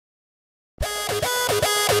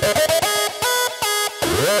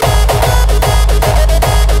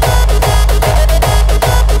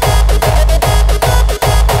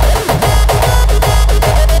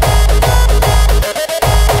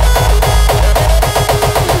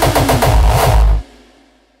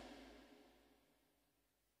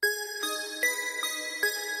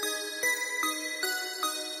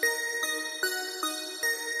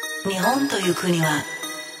いう国は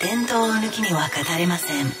伝統を抜きには語れま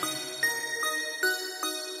せん。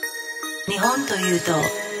日本というと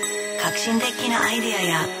革新的なアイデア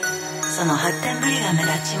やその発展ぶりが目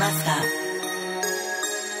立ちますが、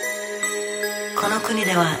この国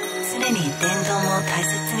では常に伝統も大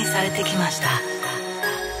切にされてきました。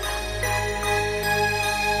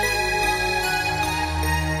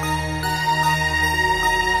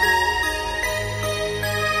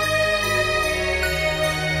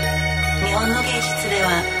日本の芸術で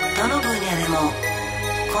はどの分野でも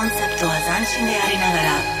コンセプトは斬新でありながら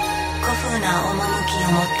古風な趣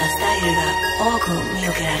を持ったスタイルが多く見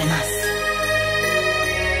受けられます。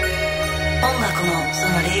音楽もそ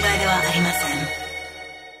の例外ではありません。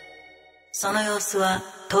その様子は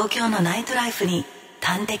東京のナイトライフに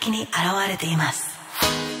端的に現れています。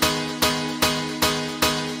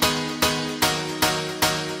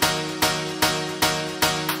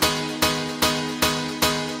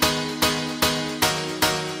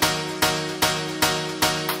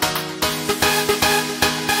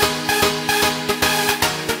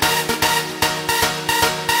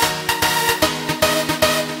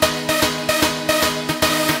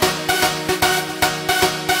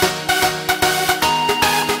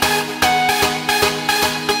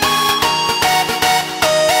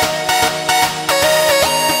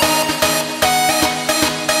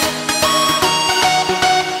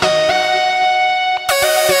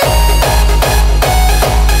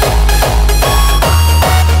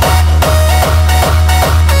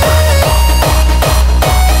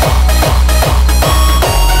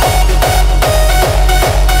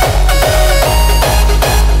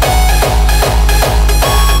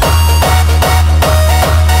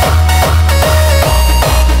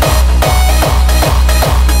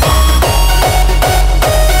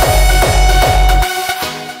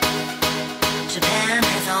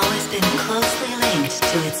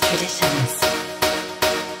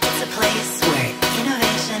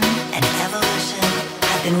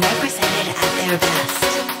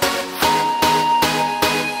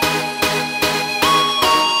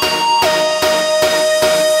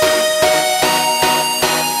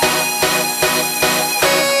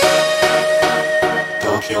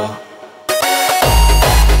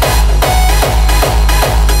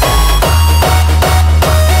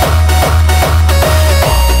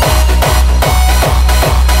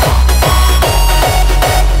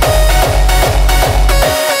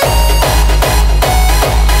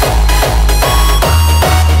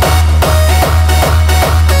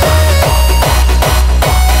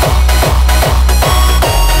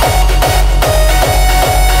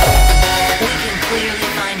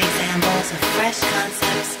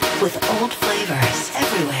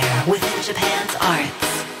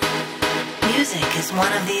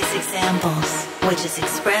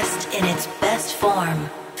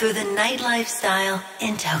Lifestyle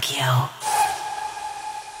in Tokyo.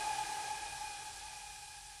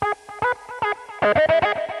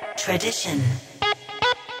 Tradition,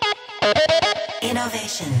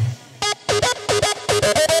 innovation,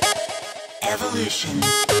 evolution.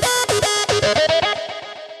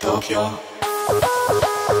 Tokyo.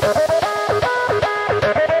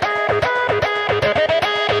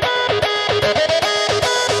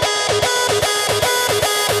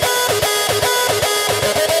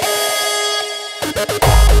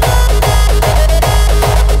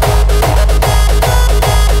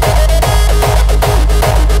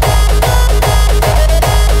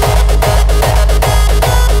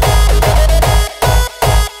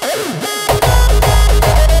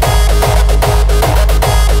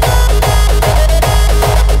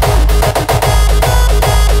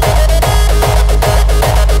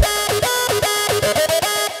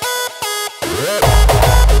 Yeah.